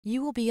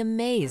You will be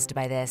amazed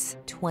by this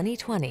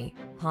 2020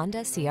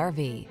 Honda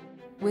CR-V.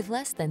 With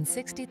less than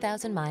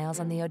 60,000 miles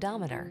on the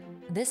odometer,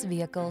 this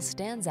vehicle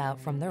stands out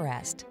from the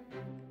rest.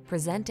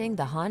 Presenting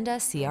the Honda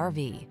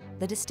CR-V,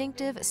 the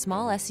distinctive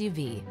small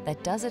SUV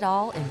that does it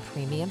all in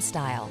premium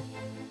style.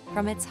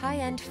 From its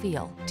high-end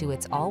feel to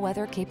its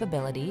all-weather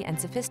capability and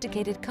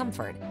sophisticated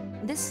comfort,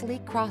 this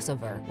sleek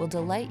crossover will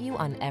delight you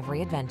on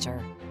every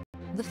adventure.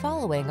 The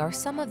following are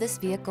some of this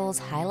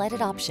vehicle's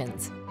highlighted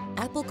options: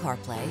 Apple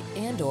CarPlay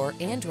and/or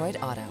Android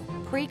Auto,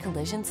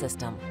 pre-collision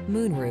system,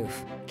 moonroof,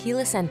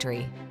 keyless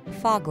entry,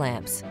 fog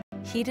lamps,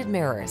 heated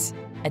mirrors,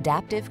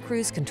 adaptive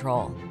cruise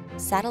control,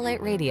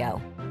 satellite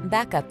radio,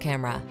 backup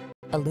camera,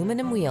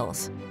 aluminum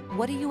wheels.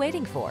 What are you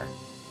waiting for?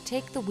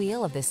 Take the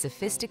wheel of this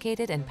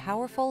sophisticated and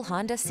powerful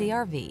Honda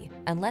CR-V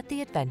and let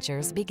the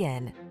adventures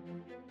begin.